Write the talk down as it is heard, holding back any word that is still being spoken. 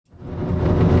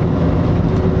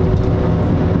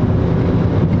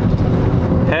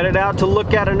about to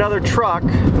look at another truck.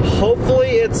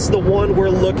 Hopefully it's the one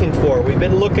we're looking for. We've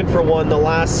been looking for one the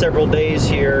last several days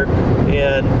here,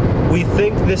 and we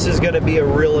think this is going to be a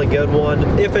really good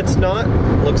one. If it's not,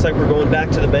 looks like we're going back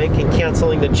to the bank and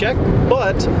canceling the check.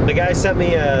 But the guy sent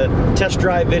me a test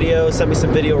drive video, sent me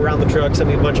some video around the truck, sent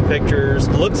me a bunch of pictures.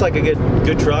 Looks like a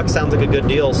good truck, sounds like a good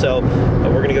deal. So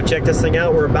we're gonna go check this thing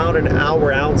out. We're about an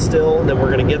hour out still, and then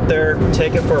we're gonna get there,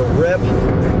 take it for a rip,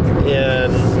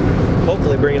 and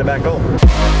hopefully bring it back home.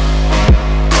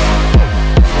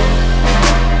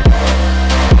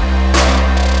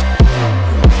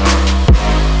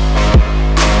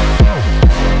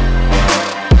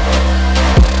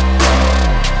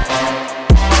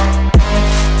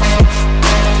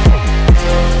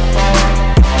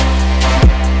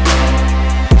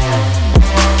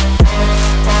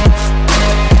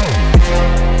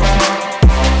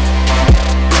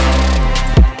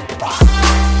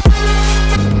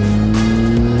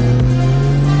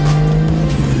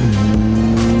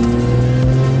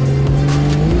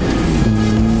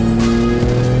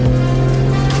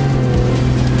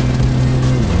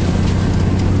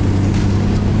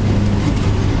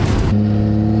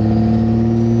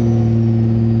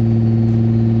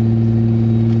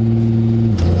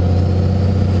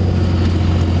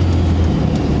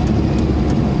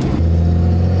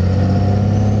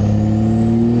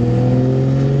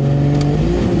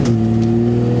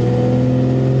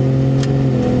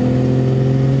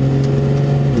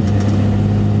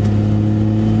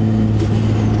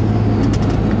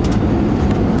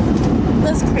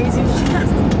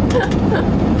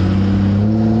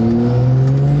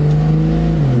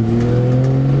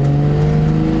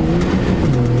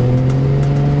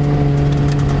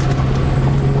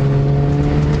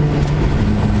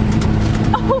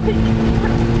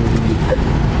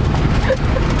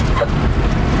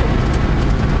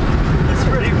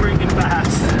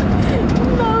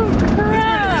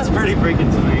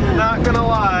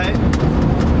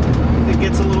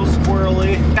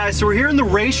 So we're here in the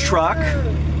RaCe truck.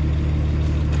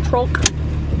 TrOk.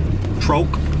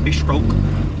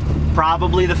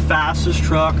 Probably the fastest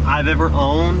truck I've ever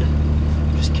owned.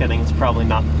 Just kidding, it's probably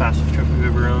not the fastest truck we've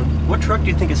ever owned. What truck do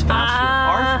you think is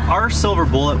faster? Our Silver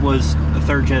Bullet was a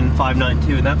 3rd gen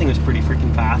 592, and that thing was pretty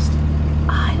freaking fast.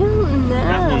 I don't know.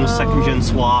 That one was 2nd gen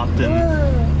swapped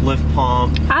and lift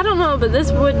pump. I don't know, but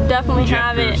this would definitely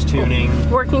have it tuning,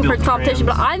 working for competition.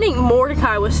 But I think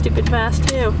Mordecai was stupid fast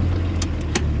too.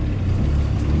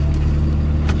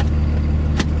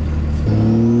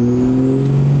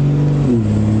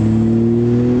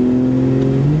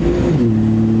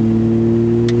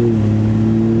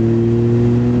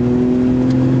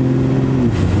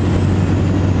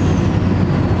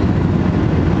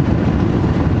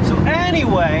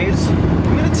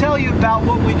 About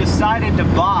what we decided to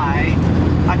buy.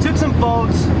 I took some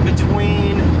boats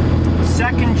between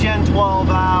 2nd gen 12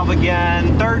 valve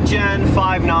again, 3rd gen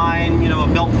 5.9, you know, a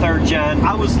built 3rd gen.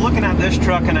 I was looking at this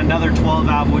truck and another 12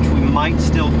 valve, which we might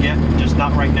still get, just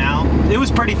not right now. It was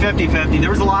pretty 50-50.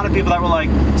 There was a lot of people that were like,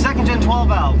 2nd gen 12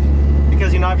 valve,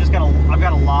 because you know I've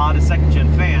got a lot of 2nd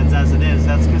gen fans as it is.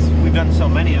 That's because we've done so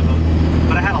many of them.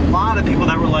 But I had a lot of people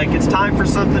that were like, it's time for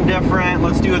something different,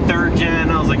 let's do a 3rd gen.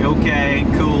 I was like, okay,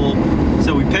 cool.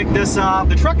 So we picked this up.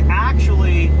 The truck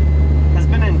actually has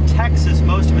been in Texas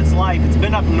most of its life. It's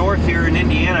been up north here in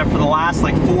Indiana for the last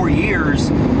like 4 years.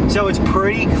 So it's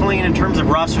pretty clean in terms of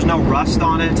rust. There's no rust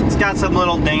on it. It's got some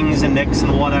little dings and nicks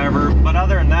and whatever. But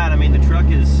other than that, I mean, the truck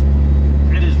is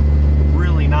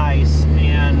really nice.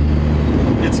 And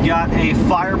it's got a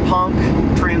fire pump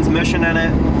transmission in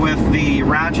it with the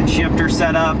ratchet shifter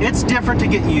set up. It's different to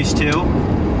get used to,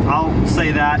 I'll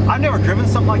say that. I've never driven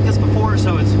something like this before,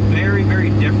 so it's very, very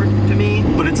different to me,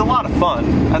 but it's a lot of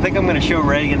fun. I think I'm gonna show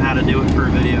Reagan how to do it for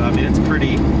a video. I mean, it's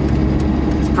pretty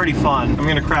fun. I'm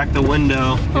gonna crack the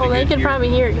window. Oh, they can probably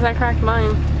hear it because I cracked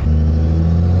mine.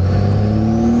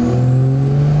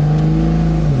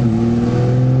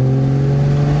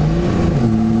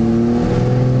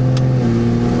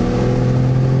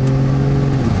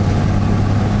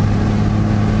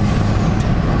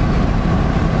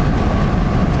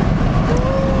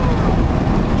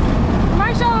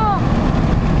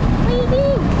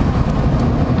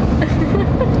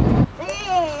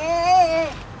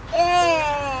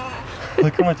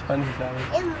 Look how much fun he's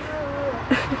having.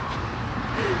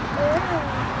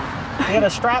 You got a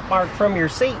strap mark from your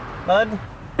seat, bud.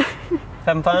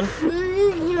 Having fun?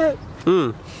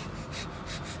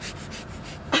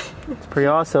 It's pretty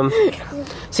awesome.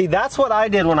 See, that's what I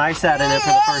did when I sat in it for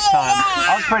the first time.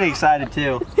 I was pretty excited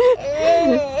too.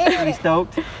 Pretty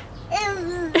stoked.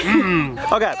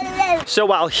 Okay, so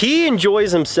while he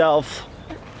enjoys himself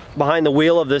behind the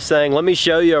wheel of this thing. Let me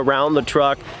show you around the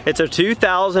truck. It's a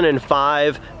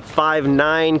 2005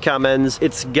 5.9 Cummins.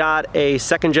 It's got a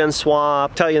second gen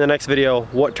swap. I'll tell you in the next video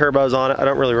what turbo's on it. I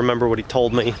don't really remember what he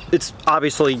told me. It's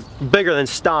obviously bigger than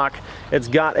stock. It's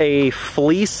got a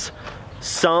fleece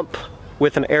sump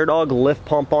with an AirDog lift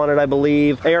pump on it, I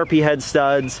believe. ARP head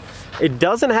studs. It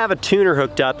doesn't have a tuner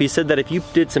hooked up. He said that if you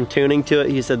did some tuning to it,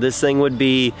 he said this thing would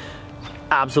be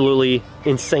absolutely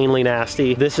insanely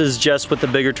nasty. This is just with the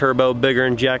bigger turbo, bigger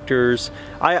injectors.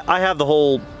 I have the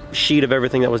whole sheet of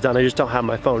everything that was done. I just don't have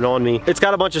my phone on me. It's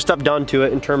got a bunch of stuff done to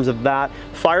it in terms of that.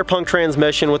 Fire punk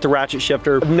transmission with the ratchet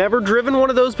shifter. I've never driven one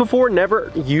of those before,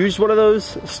 never used one of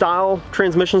those style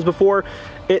transmissions before.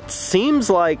 It seems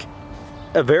like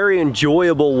a very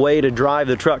enjoyable way to drive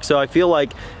the truck. So I feel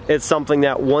like it's something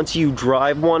that once you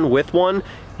drive one with one,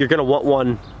 you're gonna want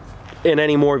one in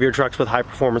any more of your trucks with high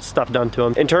performance stuff done to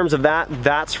them. In terms of that,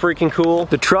 that's freaking cool.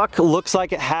 The truck looks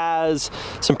like it has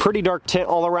some pretty dark tint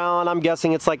all around. I'm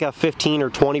guessing it's like a 15 or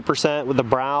 20% with the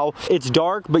brow. It's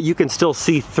dark, but you can still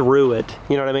see through it.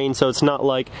 You know what I mean? So it's not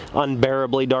like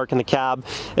unbearably dark in the cab.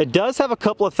 It does have a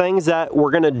couple of things that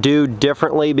we're gonna do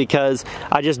differently because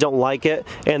I just don't like it.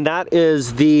 And that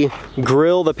is the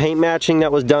grill. The paint matching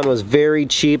that was done was very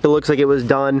cheap. It looks like it was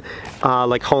done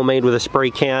like homemade with a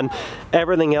spray can.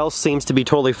 Everything else seems to be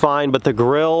totally fine, but the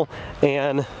grill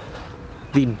and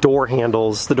the door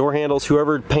handles,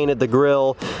 whoever painted the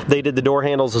grill, they did the door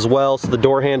handles as well, so the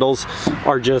door handles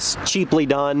are just cheaply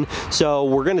done. So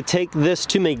we're gonna take this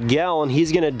to Miguel and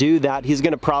he's gonna do that. He's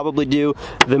gonna probably do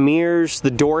the mirrors,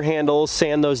 the door handles,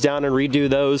 sand those down and redo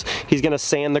those. He's gonna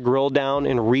sand the grill down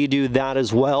and redo that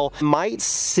as well. Might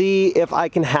see if I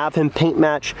can have him paint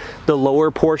match the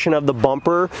lower portion of the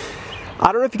bumper.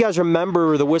 I don't know if you guys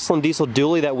remember the Whistling Diesel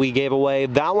dually that we gave away.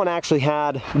 That one actually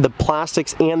had the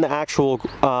plastics and the actual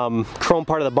chrome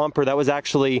part of the bumper that was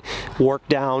actually worked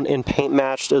down and paint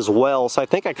matched as well. So I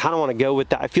think I kind of want to go with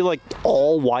that. I feel like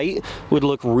all white would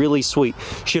look really sweet.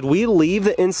 Should we leave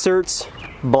the inserts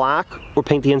black or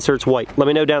paint the inserts white? Let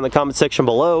me know down in the comment section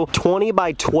below. 20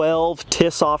 by 12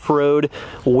 TIS off-road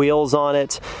wheels on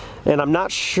it. And I'm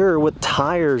not sure what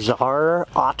tires are.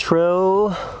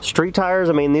 Atro street tires.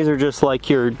 I mean, these are just like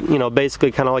your, you know,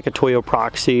 basically kind of like a Toyo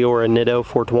Proxy or a Nitto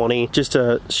 420. Just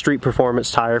a street performance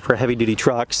tire for heavy duty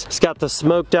trucks. It's got the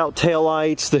smoked out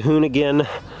taillights, the Hoonigan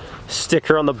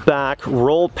sticker on the back,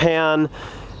 roll pan,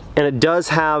 and it does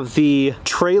have the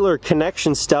trailer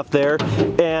connection stuff there.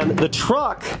 And the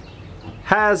truck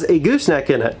has a gooseneck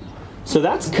in it. So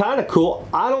that's kind of cool.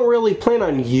 I don't really plan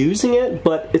on using it,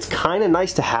 but it's kind of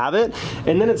nice to have it.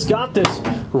 And then it's got this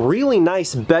really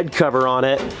nice bed cover on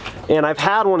it. And I've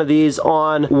had one of these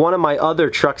on one of my other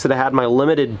trucks that I had, my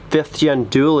limited 5th gen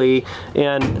dually,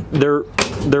 and they're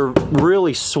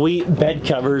really sweet bed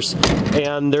covers,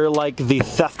 and they're like the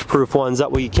theft proof ones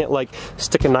that way you can't like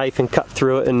stick a knife and cut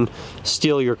through it and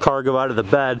steal your cargo out of the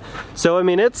bed. So I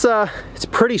mean, it's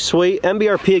pretty sweet.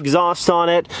 MBRP exhaust on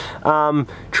it.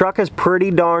 Truck is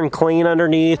pretty darn clean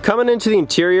underneath. Coming into the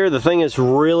interior, the thing is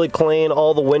really clean.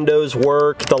 All the windows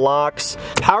work, the locks.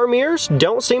 Power mirrors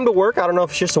don't seem to work. I don't know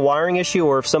if it's just a wiring issue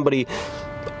or if somebody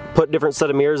put a different set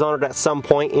of mirrors on it at some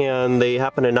point and they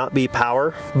happen to not be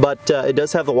power, but it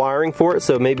does have the wiring for it,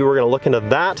 so maybe we're gonna look into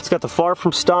that. It's got the far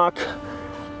from stock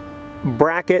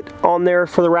bracket on there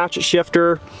for the ratchet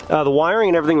shifter. The wiring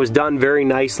and everything was done very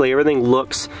nicely. Everything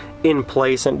looks in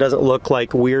place and it doesn't look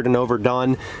like weird and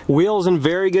overdone. Wheels in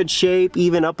very good shape,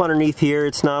 even up underneath here.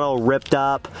 It's not all ripped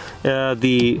up.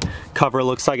 The cover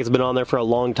looks like it's been on there for a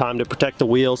long time to protect the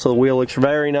wheel, so the wheel looks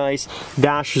very nice.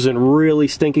 Dash is in really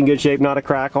stinking good shape, not a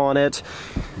crack on it.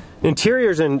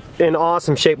 Interior's in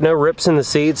awesome shape, no rips in the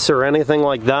seats or anything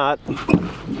like that.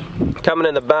 Coming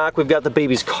in the back, we've got the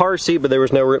baby's car seat, but there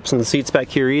was no rips in the seats back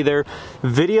here either.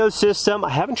 Video system, I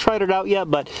haven't tried it out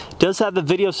yet, but it does have the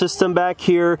video system back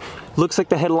here. Looks like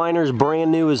the headliner is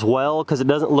brand new as well, because it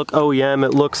doesn't look OEM,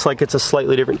 it looks like it's a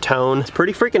slightly different tone. It's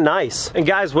pretty freaking nice. And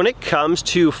guys, when it comes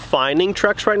to finding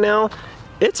trucks right now,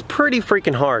 it's pretty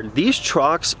freaking hard. These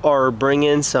trucks are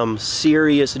bringing some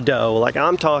serious dough. Like,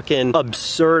 I'm talking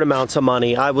absurd amounts of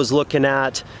money. I was looking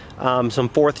at some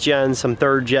 4th gens, some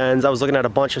 3rd gens. I was looking at a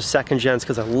bunch of 2nd gens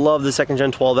because I love the 2nd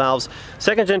gen 12 valves.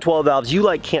 2nd gen 12 valves, you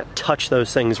like can't touch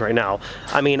those things right now.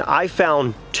 I mean, I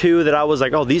found 2 that I was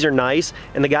like, oh, these are nice,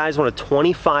 and the guys wanted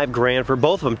 25 grand for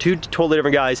both of them. 2 totally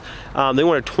different guys. They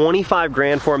wanted 25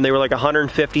 grand for them. They were like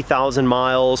 150,000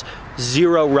 miles,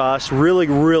 0 rust, really,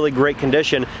 really great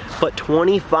condition. but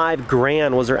 25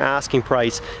 grand was their asking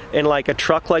price. And like a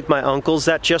truck like my uncle's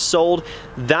that just sold,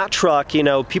 that truck, you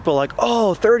know, people are like,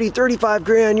 oh, 30, 35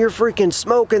 grand, you're freaking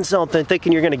smoking something,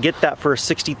 thinking you're gonna get that for a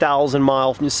 60,000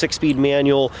 mile, 6-speed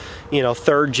manual, you know,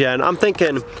 3rd gen. I'm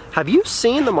thinking, have you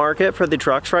seen the market for the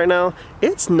trucks right now?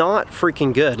 It's not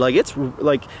freaking good. Like, it's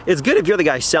good if you're the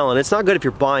guy selling. It's not good if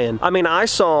you're buying. I mean, I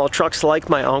saw trucks like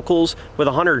my uncle's with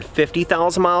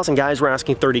 150,000 miles and guys were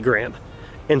asking 30 grand.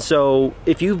 And so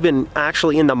if you've been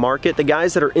actually in the market, the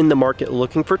guys that are in the market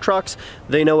looking for trucks,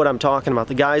 they know what I'm talking about.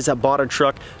 The guys that bought a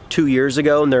truck 2 years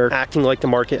ago and they're acting like the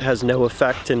market has no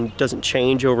effect and doesn't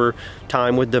change over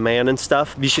time with demand and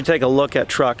stuff, you should take a look at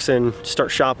trucks and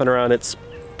start shopping around. It's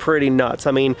pretty nuts.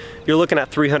 I mean, you're looking at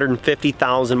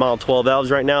 350,000 mile 12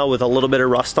 valves right now with a little bit of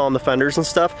rust on the fenders and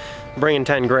stuff, bringing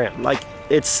 10 grand. Like,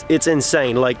 it's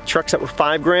insane. Like, trucks that were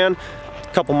 5 grand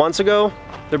a couple months ago,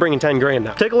 they're bringing 10 grand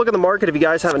now. Take a look at the market if you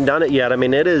guys haven't done it yet. I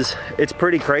mean, it's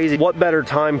pretty crazy. What better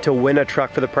time to win a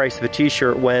truck for the price of a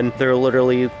t-shirt when they're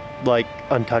literally like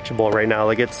untouchable right now?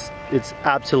 Like, it's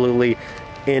absolutely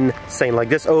insane. Like,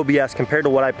 this OBS compared to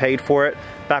what I paid for it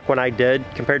back when I did,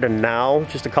 compared to now,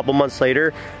 just a couple months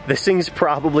later, this thing's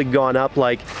probably gone up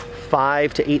like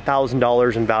 $5,000 to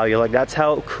 $8,000 in value. Like, that's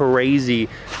how crazy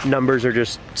numbers are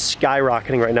just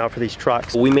skyrocketing right now for these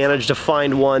trucks. We managed to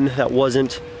find one that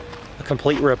wasn't a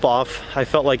complete rip-off. I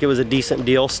felt like it was a decent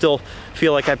deal. Still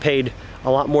feel like I paid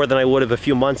a lot more than I would have a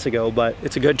few months ago, but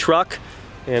it's a good truck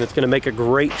and it's gonna make a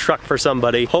great truck for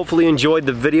somebody. Hopefully you enjoyed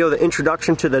the video, the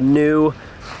introduction to the new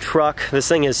truck. This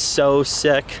thing is so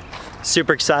sick.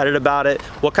 Super excited about it.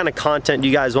 What kind of content do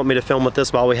you guys want me to film with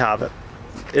this while we have it?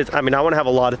 I mean, I wanna have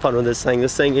a lot of fun with this thing.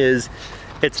 This thing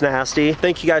it's nasty.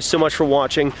 Thank you guys so much for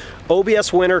watching.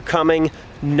 OBS winter coming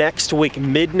next week,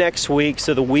 mid next week.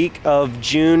 So the week of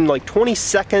June, like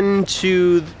 22nd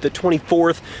to the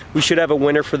 24th, we should have a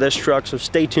winner for this truck. So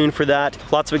stay tuned for that.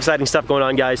 Lots of exciting stuff going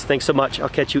on, guys. Thanks so much. I'll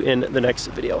catch you in the next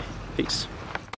video. Peace.